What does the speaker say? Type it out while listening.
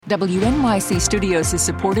WNYC Studios is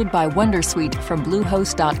supported by Wondersuite from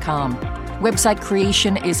Bluehost.com. Website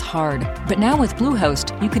creation is hard, but now with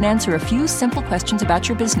Bluehost, you can answer a few simple questions about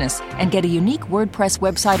your business and get a unique WordPress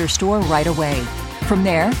website or store right away. From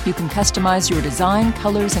there, you can customize your design,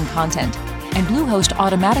 colors, and content. And Bluehost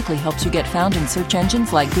automatically helps you get found in search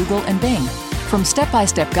engines like Google and Bing. From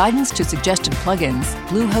step-by-step guidance to suggested plugins,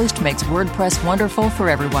 Bluehost makes WordPress wonderful for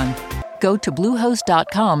everyone. Go to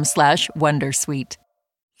bluehost.com/wondersuite.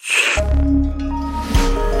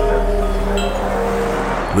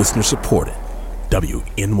 Listener supported.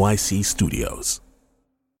 WNYC Studios.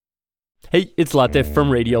 Hey, it's Latif from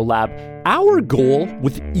Radiolab. Our goal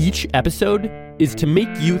with each episode is to make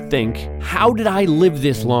you think, how did I live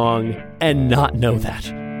this long and not know that?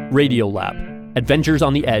 Radiolab, adventures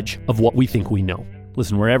on the edge of what we think we know.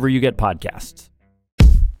 Listen wherever you get podcasts.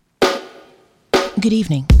 Good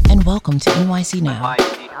evening, and welcome to NYC Now.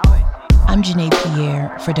 I'm Janae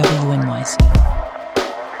Pierre for WNYC.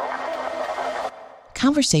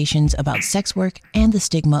 Conversations about sex work and the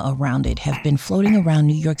stigma around it have been floating around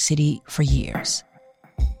New York City for years.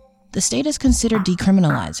 The state has considered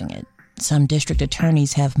decriminalizing it. Some district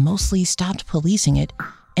attorneys have mostly stopped policing it,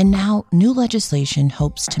 and now new legislation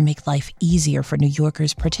hopes to make life easier for New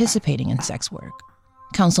Yorkers participating in sex work.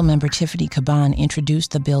 Councilmember Tiffany Cabán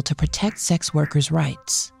introduced the bill to protect sex workers'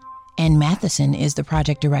 rights. Ane Matheison is the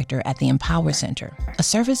project director at the Empower Center, a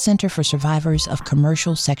service center for survivors of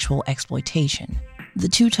commercial sexual exploitation. The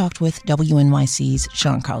two talked with WNYC's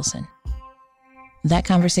Sean Carlson. That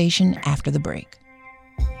conversation after the break.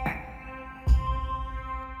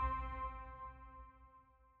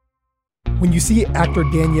 When you see actor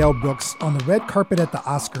Danielle Brooks on the red carpet at the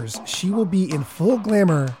Oscars, she will be in full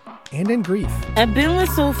glamour and in grief. I've been with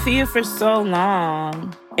Sophia for so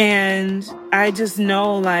long, and I just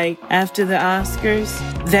know, after the Oscars,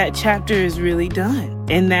 that chapter is really done,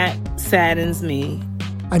 and that saddens me.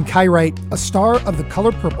 I'm Kai Wright. A star of The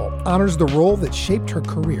Color Purple honors the role that shaped her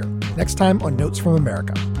career. Next time on Notes from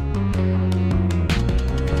America.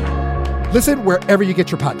 Listen wherever you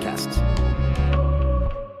get your podcasts.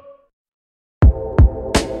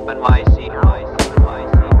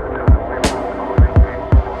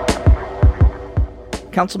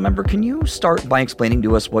 Councilmember, can you start by explaining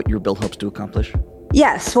to us what your bill hopes to accomplish?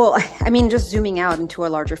 Yes. Well, just zooming out into a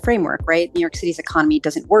larger framework, right? New York City's economy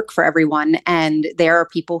doesn't work for everyone. And there are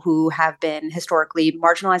people who have been historically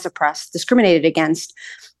marginalized, oppressed, discriminated against,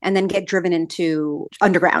 and then get driven into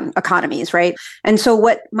underground economies, right? And so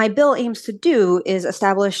what my bill aims to do is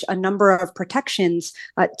establish a number of protections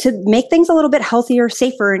to make things a little bit healthier,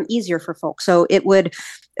 safer, and easier for folks. So it would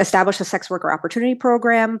establish a sex worker opportunity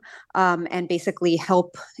program and basically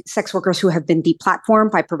help sex workers who have been deplatformed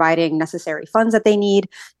by providing necessary funds that they need.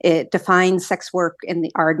 It defines sex work in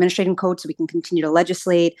our administrative code so we can continue to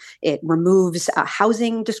legislate. It removes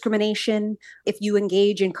housing discrimination if you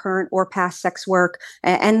engage in current or past sex work,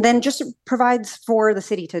 and then just provides for the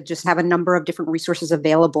city to just have a number of different resources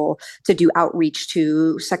available to do outreach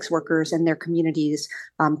to sex workers and their communities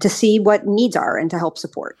to see what needs are and to help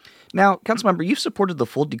support. Now, Councilmember, you've supported the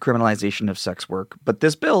full decriminalization of sex work, but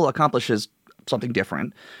this bill accomplishes something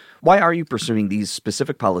different. Why are you pursuing these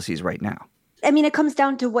specific policies right now? It comes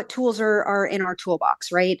down to what tools are in our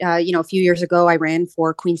toolbox, right? A few years ago, I ran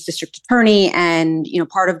for Queens District Attorney, and,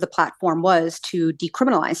 part of the platform was to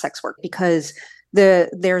decriminalize sex work because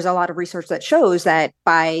there's a lot of research that shows that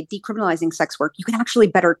by decriminalizing sex work, you can actually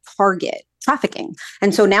better target trafficking.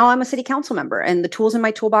 And so now I'm a city council member, and the tools in my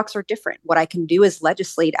toolbox are different. What I can do is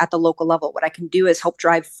legislate at the local level. What I can do is help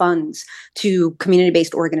drive funds to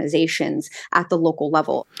community-based organizations at the local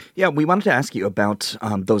level. Yeah, we wanted to ask you about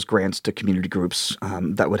those grants to community groups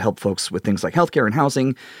that would help folks with things like healthcare and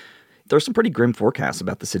housing. There's some pretty grim forecasts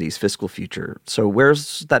about the city's fiscal future. So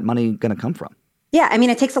where's that money going to come from? Yeah,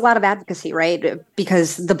 it takes a lot of advocacy, right?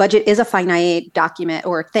 Because the budget is a finite document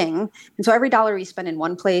or thing. And so every dollar we spend in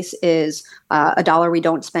one place is a dollar we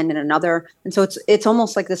don't spend in another. And so it's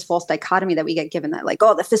almost like this false dichotomy that we get given that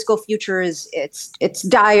the fiscal future it's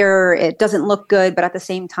dire, it doesn't look good. But at the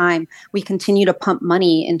same time, we continue to pump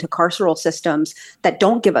money into carceral systems that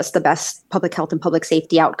don't give us the best public health and public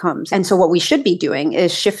safety outcomes. And so what we should be doing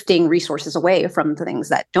is shifting resources away from the things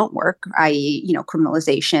that don't work, i.e.,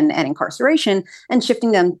 criminalization and incarceration, and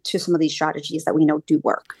shifting them to some of these strategies that we know do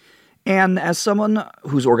work. And as someone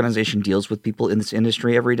whose organization deals with people in this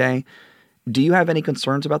industry every day, do you have any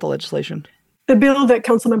concerns about the legislation? The bill that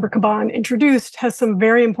Councilmember Cabán introduced has some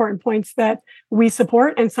very important points that we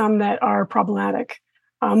support and some that are problematic.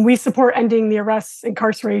 We support ending the arrests,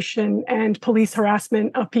 incarceration, and police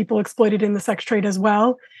harassment of people exploited in the sex trade as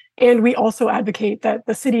well. And we also advocate that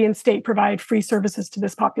the city and state provide free services to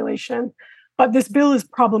this population. But this bill is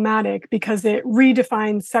problematic because it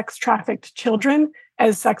redefines sex-trafficked children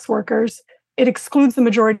as sex workers. It excludes the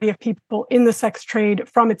majority of people in the sex trade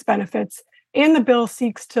from its benefits. And the bill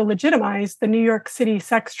seeks to legitimize the New York City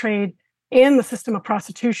sex trade and the system of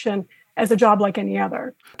prostitution as a job like any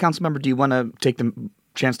other. Councilmember, do you want to take the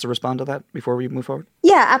chance to respond to that before we move forward?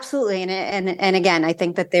 Yeah, absolutely. And again, I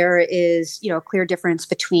think that there is, a clear difference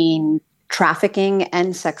between trafficking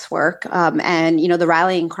and sex work. And the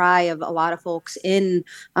rallying cry of a lot of folks in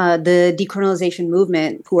the decriminalization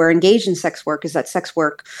movement who are engaged in sex work is that sex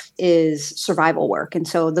work is survival work. And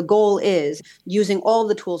so the goal is using all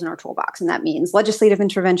the tools in our toolbox. And that means legislative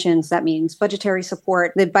interventions, that means budgetary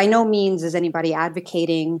support. That by no means is anybody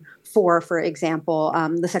advocating for example,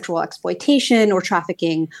 the sexual exploitation or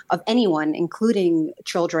trafficking of anyone, including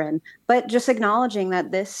children, but just acknowledging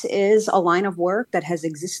that this is a line of work that has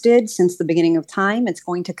existed since the beginning of time. It's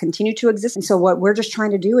going to continue to exist. And so what we're just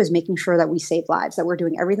trying to do is making sure that we save lives, that we're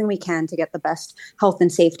doing everything we can to get the best health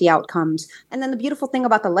and safety outcomes. And then the beautiful thing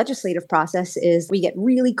about the legislative process is we get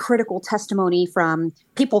really critical testimony from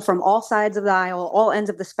people from all sides of the aisle, all ends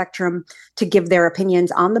of the spectrum, to give their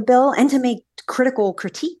opinions on the bill and to make critical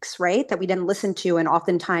critiques, right, that we then listen to. And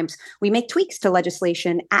oftentimes we make tweaks to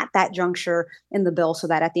legislation at that juncture in the bill so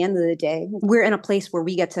that at the end of the day, we're in a place where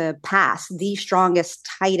we get to pass the strongest,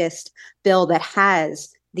 tightest bill that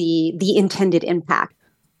has the intended impact.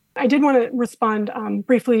 I did want to respond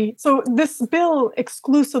briefly. So this bill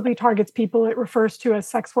exclusively targets people it refers to as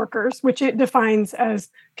sex workers, which it defines as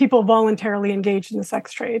people voluntarily engaged in the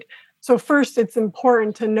sex trade. So first, it's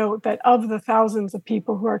important to note that of the thousands of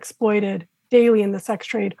people who are exploited daily in the sex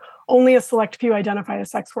trade, only a select few identify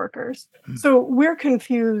as sex workers. So we're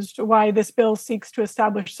confused why this bill seeks to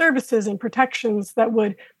establish services and protections that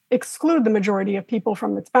would exclude the majority of people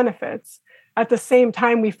from its benefits. At the same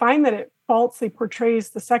time, we find that it falsely portrays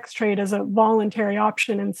the sex trade as a voluntary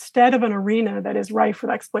option instead of an arena that is rife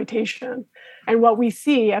with exploitation. And what we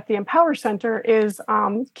see at the Empower Center is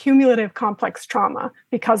cumulative complex trauma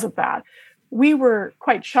because of that. We were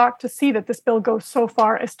quite shocked to see that this bill goes so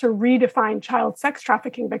far as to redefine child sex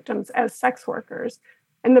trafficking victims as sex workers.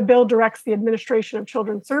 And the bill directs the Administration of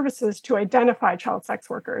Children's Services to identify child sex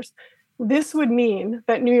workers. This would mean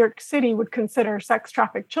that New York City would consider sex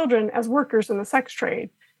trafficked children as workers in the sex trade.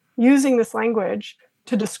 Using this language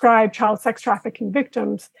to describe child sex trafficking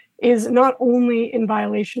victims is not only in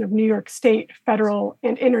violation of New York State, federal,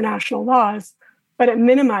 and international laws, but it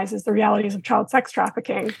minimizes the realities of child sex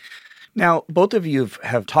trafficking. Now, both of you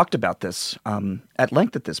have talked about this at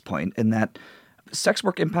length at this point, in that sex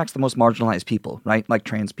work impacts the most marginalized people, right? Like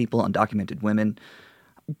trans people, undocumented women.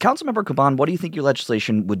 Councilmember Cabán, what do you think your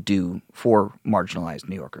legislation would do for marginalized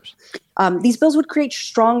New Yorkers? These bills would create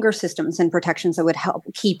stronger systems and protections that would help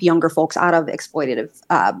keep younger folks out of exploitative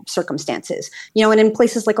circumstances. And in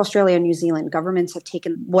places like Australia and New Zealand, governments have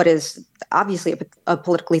taken what is obviously a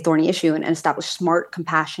politically thorny issue and established smart,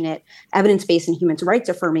 compassionate, evidence-based and human rights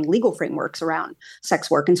affirming legal frameworks around sex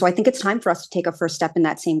work. And so I think it's time for us to take a first step in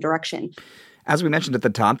that same direction. As we mentioned at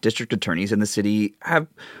the top, district attorneys in the city have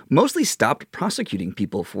mostly stopped prosecuting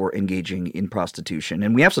people for engaging in prostitution.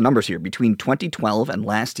 And we have some numbers here. Between 2012 and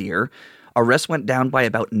last year, arrests went down by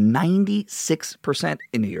about 96%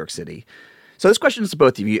 in New York City. So this question is to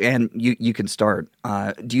both of you, and you can start.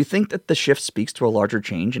 Do you think that the shift speaks to a larger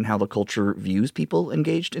change in how the culture views people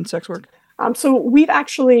engaged in sex work? So we've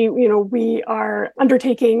actually, we are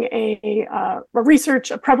undertaking a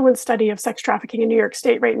prevalence study of sex trafficking in New York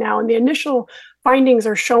State right now. And the initial findings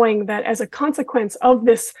are showing that as a consequence of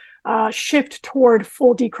this shift toward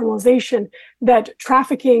full decriminalization, that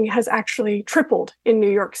trafficking has actually tripled in New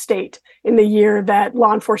York State in the year that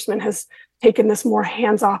law enforcement has taken this more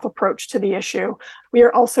hands-off approach to the issue. We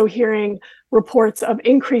are also hearing reports of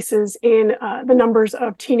increases in the numbers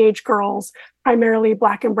of teenage girls, primarily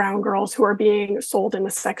Black and brown girls, who are being sold in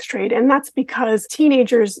the sex trade. And that's because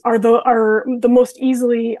teenagers are the most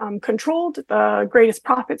easily controlled. The greatest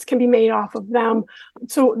profits can be made off of them.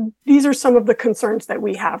 So these are some of the concerns that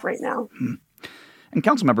we have right now. And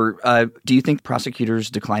Councilmember, do you think prosecutors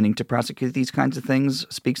declining to prosecute these kinds of things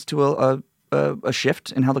speaks to a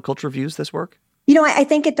shift in how the culture views this work? I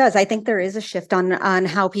think it does. I think there is a shift on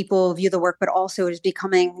how people view the work, but also it is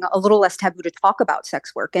becoming a little less taboo to talk about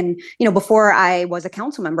sex work. And, before I was a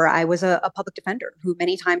council member, I was a public defender who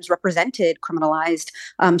many times represented criminalized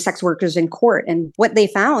sex workers in court. And what they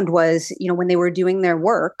found was, when they were doing their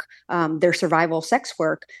work, their survival sex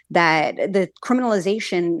work, that the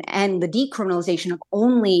criminalization and the decriminalization of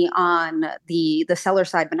only on the seller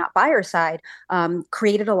side, but not buyer side,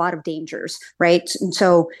 created a lot of dangers, right? And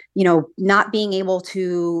so, not being able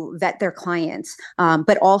to vet their clients,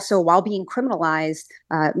 but also while being criminalized,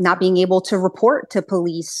 not being able to report to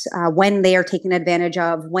police when they are taken advantage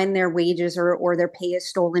of, when their wages or their pay is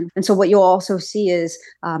stolen. And so what you'll also see is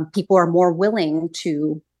people are more willing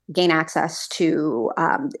to gain access to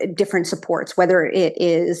different supports, whether it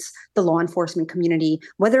is the law enforcement community,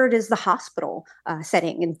 whether it is the hospital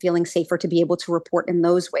setting and feeling safer to be able to report in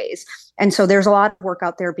those ways. And so there's a lot of work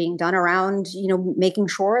out there being done around, making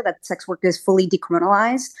sure that sex work is fully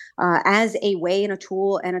decriminalized as a way and a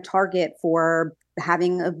tool and a target for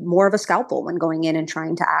having more of a scalpel when going in and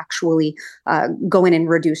trying to actually go in and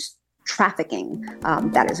reduce trafficking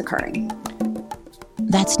that is occurring.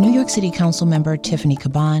 That's New York City Councilmember Tiffany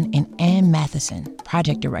Cabán and Ane Matheison,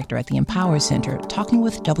 project director at the Empower Center, talking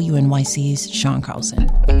with WNYC's Sean Carlson.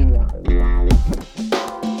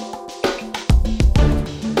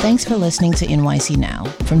 Thanks for listening to NYC Now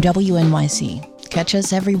from WNYC. Catch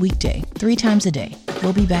us every weekday, 3 times a day.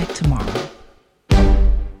 We'll be back tomorrow.